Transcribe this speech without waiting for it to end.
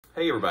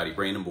Hey everybody,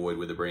 Brandon Boyd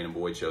with The Brandon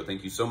Boyd Show.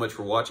 Thank you so much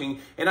for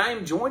watching, and I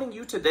am joining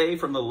you today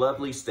from the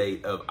lovely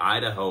state of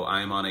Idaho.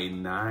 I am on a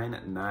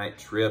 9-night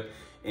trip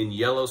in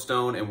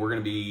Yellowstone, and we're going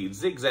to be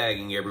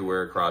zigzagging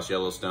everywhere across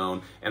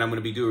Yellowstone, and I'm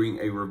going to be doing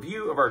a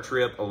review of our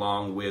trip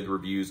along with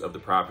reviews of the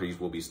properties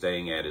we'll be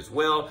staying at as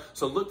well.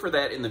 So look for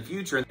that in the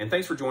future, and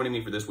thanks for joining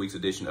me for this week's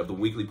edition of the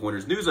Weekly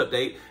Pointers News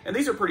Update. And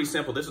these are pretty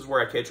simple. This is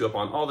where I catch you up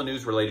on all the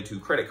news related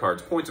to credit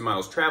cards, points and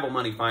miles, travel,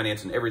 money,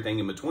 finance, and everything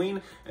in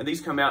between. And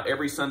these come out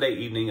every Sunday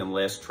evening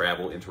unless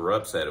travel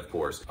interrupts that, of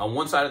course. On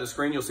one side of the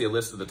screen, you'll see a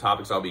list of the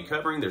topics I'll be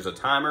covering. There's a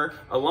timer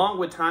along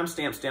with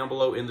timestamps down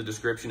below in the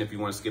description if you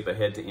want to skip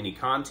ahead to any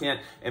content.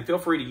 And feel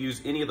free to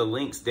use any of the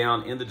links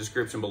down in the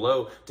description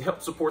below to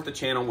help support the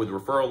channel with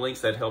referral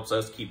links. That helps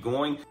us keep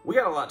going. We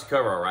got a lot to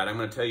cover, all right? I'm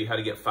going to tell you how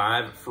to get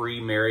 5 free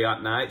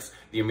Marriott nights.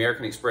 The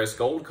American Express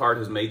Gold Card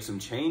has made some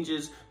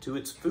changes to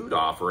its food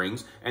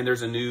offerings, and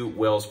there's a new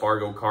Wells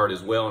Fargo card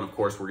as well. And of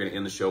course, we're going to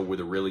end the show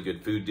with a really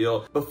good food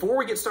deal. Before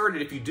we get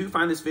started, if you do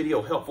find this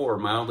video helpful or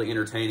mildly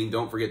entertaining,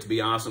 don't forget to be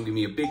awesome. Give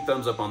me a big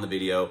thumbs up on the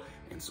video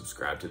and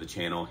subscribe to the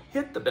channel.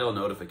 Hit the bell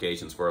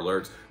notifications for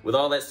alerts. With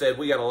all that said,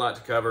 we got a lot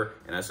to cover,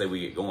 and I say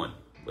we get going.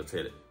 Let's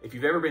hit it. If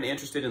you've ever been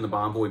interested in the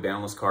Bonvoy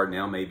Boundless card,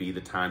 now may be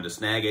the time to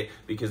snag it,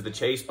 because the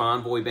Chase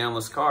Bonvoy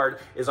Boundless card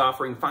is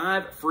offering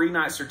 5 free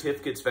night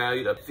certificates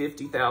valued at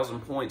 50,000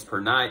 points per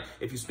night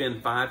if you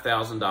spend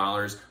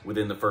 $5,000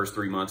 within the first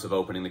 3 months of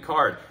opening the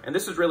card. And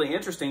this is really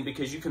interesting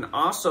because you can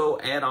also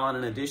add on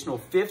an additional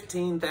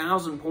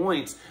 15,000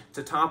 points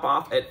to top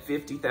off at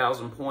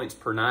 50,000 points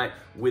per night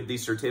with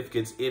these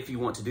certificates if you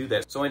want to do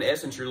that. So in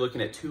essence, you're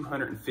looking at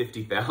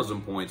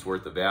 250,000 points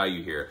worth of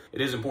value here. It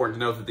is important to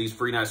note that these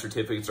free night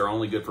certificates are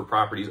only good for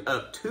properties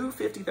up to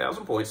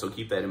 50,000 points, so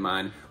keep that in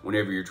mind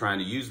whenever you're trying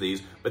to use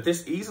these. But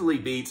this easily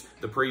beats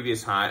the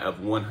previous high of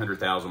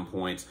 100,000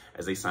 points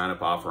as a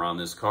sign-up offer on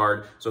this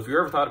card. So if you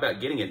ever thought about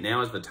getting it,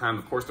 now is the time.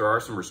 Of course, there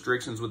are some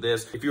restrictions with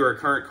this. If you're a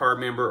current card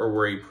member or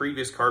were a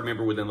previous card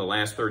member within the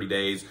last 30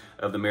 days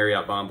of the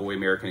Marriott Bonvoy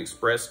American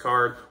Express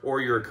card,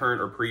 or you're a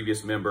current or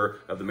previous member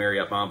of the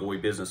Marriott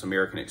Bonvoy Business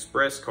American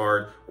Express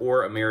card,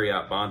 or a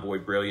Marriott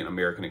Bonvoy Brilliant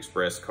American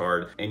Express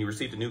card, and you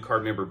received a new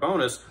card member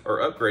bonus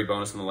or upgrade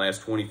bonus in the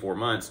last 24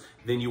 months,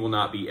 then you will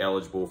not be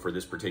eligible for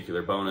this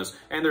particular bonus.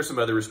 And there's some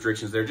other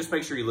restrictions there. Just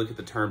make sure you look at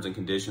the terms and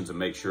conditions and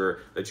make sure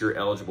that you're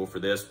eligible for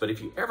this. But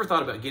if you ever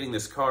thought about getting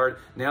this card,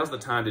 now's the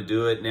time to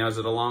do it. Now, is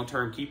it a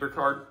long-term keeper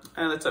card?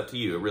 That's up to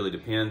you. It really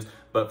depends.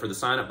 But for the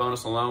sign-up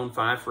bonus alone,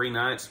 5 free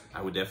nights,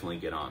 I would definitely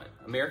get on it.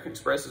 American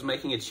Express is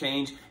making a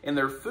change in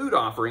their food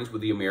offerings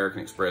with the American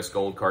Express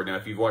Gold Card. Now,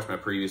 if you've watched my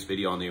previous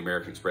video on the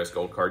American Express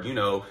Gold Card, you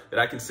know that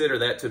I consider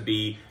that to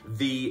be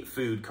the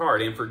food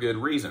card, and for good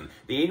reason.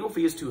 The annual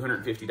fee is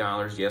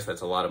 $250. Yes,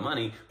 that's a lot of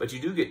money, but you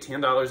do get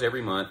 $10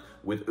 every month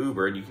with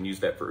Uber, and you can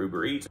use that for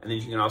Uber Eats. And then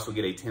you can also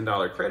get a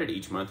 $10 credit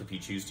each month if you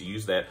choose to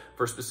use that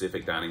for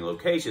specific dining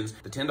locations.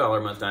 The $10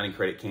 a month dining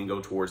credit can go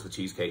towards the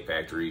Cheesecake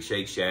Factory,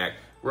 Shake Shack,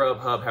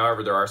 Grubhub.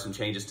 However, there are some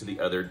changes to the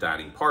other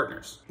dining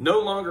partners. No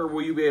longer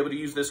will you be able to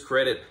use this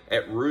credit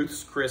at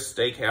Ruth's Chris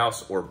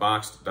Steakhouse or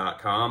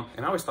Boxed.com.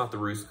 And I always thought the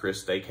Ruth's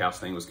Chris Steakhouse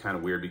thing was kind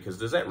of weird, because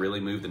does that really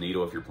move the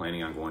needle if you're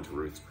planning on going to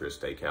Ruth's Chris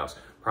Steakhouse?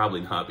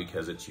 Probably not,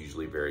 because it's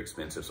usually very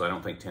expensive. So I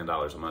don't think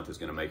 $10 a month is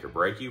going to make or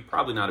break you.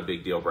 Probably not a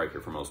big deal breaker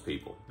for most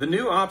people. The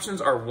new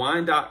options are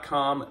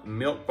Wine.com,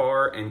 Milk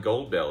Bar, and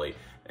Goldbelly.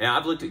 Now,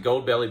 I've looked at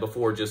Goldbelly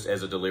before just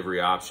as a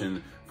delivery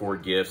option for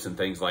gifts and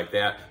things like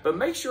that. But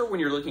make sure when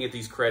you're looking at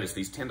these credits,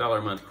 these $10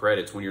 a month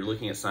credits, when you're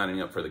looking at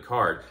signing up for the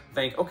card,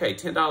 think, okay,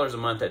 $10 a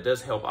month, that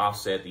does help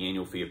offset the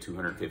annual fee of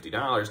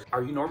 $250.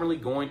 Are you normally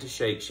going to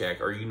Shake Shack?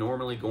 Are you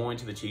normally going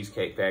to the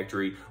Cheesecake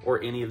Factory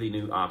or any of the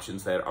new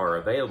options that are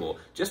available?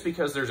 Just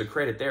because there's a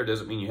credit there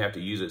doesn't mean you have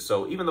to use it.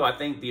 So even though I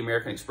think the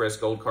American Express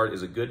Gold Card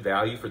is a good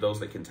value for those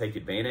that can take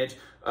advantage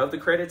of the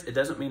credits, it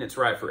doesn't mean it's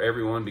right for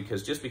everyone,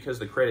 because just because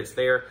the credit's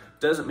there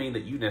doesn't mean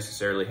that you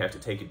necessarily have to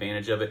take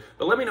advantage of it.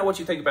 But let me know what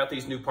you think about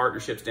these new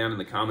partnerships down in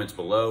the comments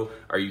below.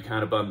 Are you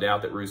kind of bummed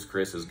out that Ruth's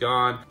Chris is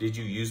gone? Did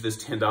you use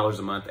this $10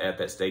 a month at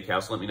that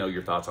steakhouse? Let me know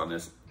your thoughts on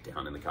this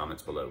down in the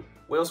comments below.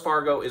 Wells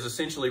Fargo is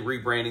essentially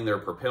rebranding their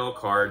Propel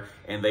card,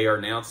 and they are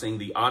announcing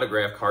the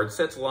Autograph card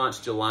set to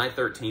launch July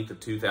 13th of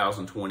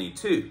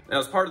 2022. Now,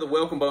 as part of the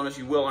welcome bonus,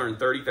 you will earn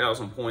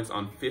 30,000 points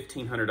on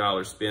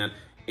 $1,500 spent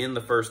in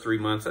the first 3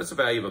 months. That's a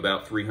value of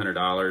about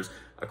 $300.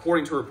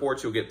 According to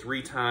reports, you'll get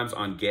 3 times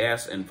on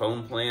gas and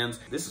phone plans.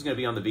 This is going to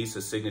be on the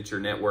Visa Signature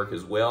network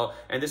as well.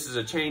 And this is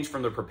a change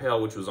from the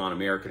Propel, which was on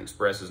American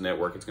Express's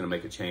network. It's going to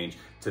make a change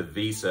to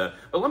Visa.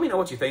 But let me know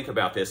what you think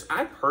about this.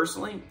 I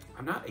personally,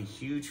 I'm not a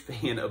huge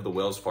fan of the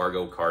Wells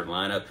Fargo card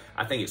lineup.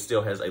 I think it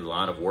still has a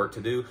lot of work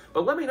to do.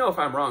 But let me know if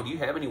I'm wrong. Do you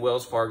have any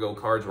Wells Fargo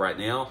cards right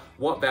now?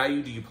 What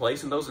value do you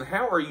place in those? And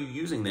how are you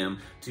using them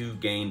to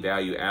gain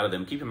value out of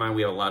them? Keep in mind,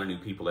 we have a lot of new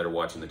people that are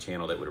watching the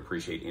channel that would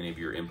appreciate any of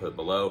your input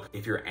below.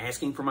 If you're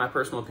asking for my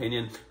personal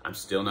opinion, I'm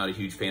still not a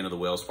huge fan of the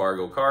Wells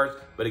Fargo cards,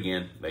 but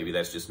again, maybe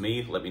that's just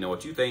me. Let me know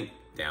what you think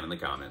down in the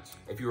comments.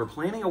 If you were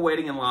planning a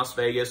wedding in Las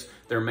Vegas,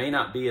 there may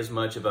not be as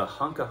much of a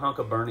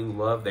hunka burning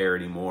love there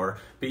anymore,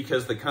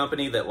 because the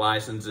company that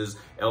licenses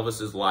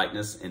Elvis's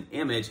likeness and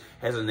image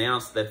has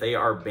announced that they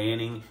are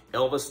banning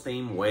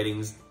Elvis-themed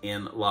weddings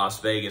in Las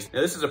Vegas.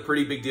 Now, this is a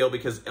pretty big deal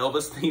because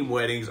Elvis-themed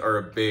weddings are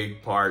a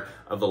big part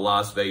of the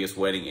Las Vegas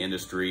wedding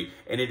industry,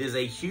 and it is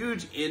a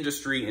huge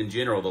industry in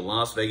general. The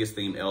Las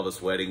Vegas-themed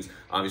Elvis weddings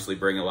obviously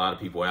bring a lot of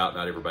people out.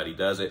 Not everybody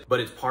does it, but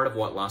it's part of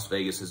what Las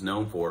Vegas is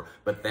known for.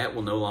 But that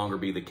will no longer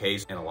be the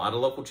case, and a lot of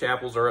local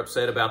chapels are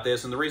upset about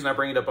this. And the reason I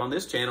bring it up on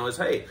this channel is,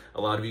 hey,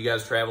 a lot of you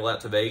guys travel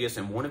out to Vegas,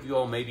 and one of you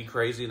all may be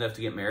crazy enough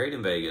to get married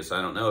in Vegas.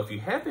 I don't know. If you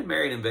have been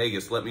married in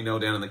Vegas, let me know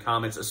down in the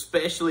comments,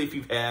 especially if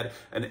you've had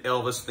an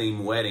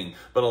Elvis-themed wedding.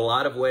 But a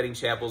lot of wedding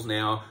chapels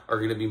now are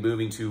going to be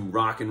moving to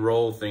rock and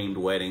roll-themed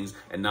weddings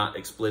and not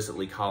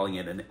explicitly calling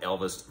it an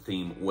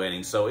Elvis-themed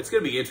wedding. So it's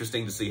going to be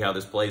interesting to see how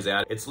this plays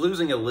out. It's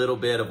losing a little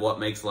bit of what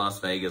makes Las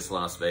Vegas,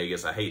 Las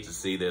Vegas. I hate to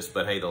see this,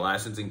 but hey, the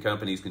licensing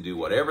companies can do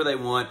whatever they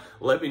want.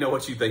 Let me know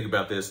what you think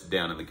about this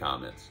down in the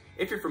comments.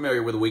 If you're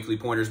familiar with the Weekly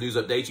Pointers news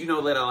updates, you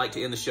know that I like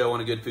to end the show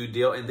on a good food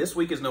deal, and this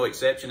week is no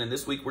exception. And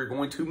this week we're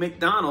going to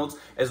McDonald's,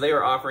 as they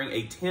are offering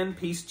a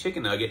 10-piece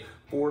chicken nugget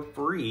for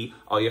free.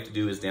 All you have to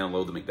do is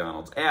download the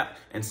McDonald's app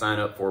and sign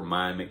up for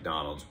My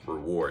McDonald's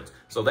Rewards.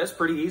 So that's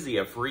pretty easy.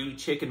 A free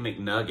chicken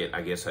McNugget,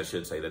 I guess I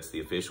should say that's the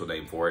official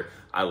name for it.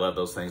 I love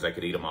those things. I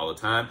could eat them all the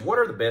time. What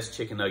are the best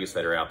chicken nuggets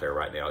that are out there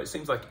right now? It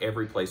seems like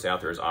every place out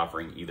there is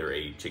offering either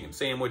a chicken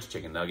sandwich,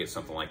 chicken nuggets,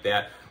 something like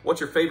that. What's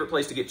your favorite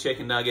place to get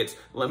chicken nuggets?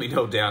 Let me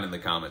know down in the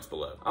comments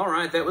below. All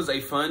right, that was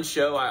a fun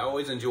show. I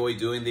always enjoy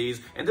doing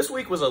these. And this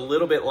week was a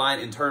little bit light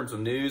in terms of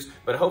news,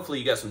 but hopefully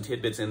you got some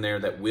tidbits in there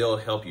that will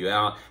help you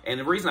out.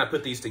 And the reason I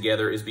put these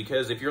together is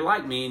because if you're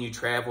like me and you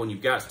travel and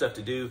you've got stuff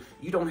to do,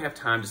 you don't have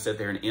time to sit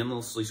there and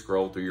endlessly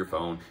scroll through your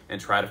phone and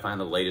try to find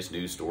the latest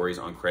news stories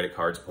on credit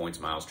cards, points,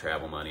 miles,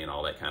 travel money, and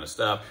all that kind of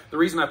stuff. The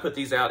reason I put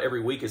these out every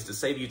week is to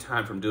save you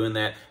time from doing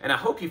that, and I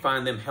hope you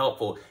find them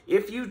helpful.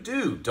 If you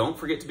do, don't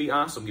forget to be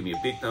awesome. Give me a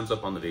big thumbs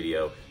up on the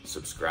video,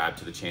 subscribe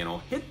to the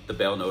channel, hit the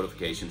bell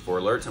notification for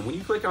alerts, and when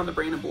you click on the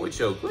Brandon Boyd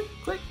Show,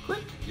 click,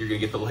 you're gonna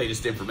get the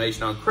latest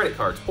information on credit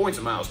cards, points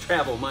and miles,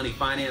 travel, money,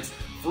 finance,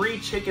 free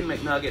chicken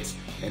McNuggets,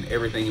 and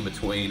everything in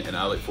between. And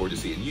I look forward to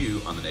seeing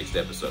you on the next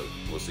episode.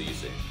 We'll see you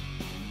soon.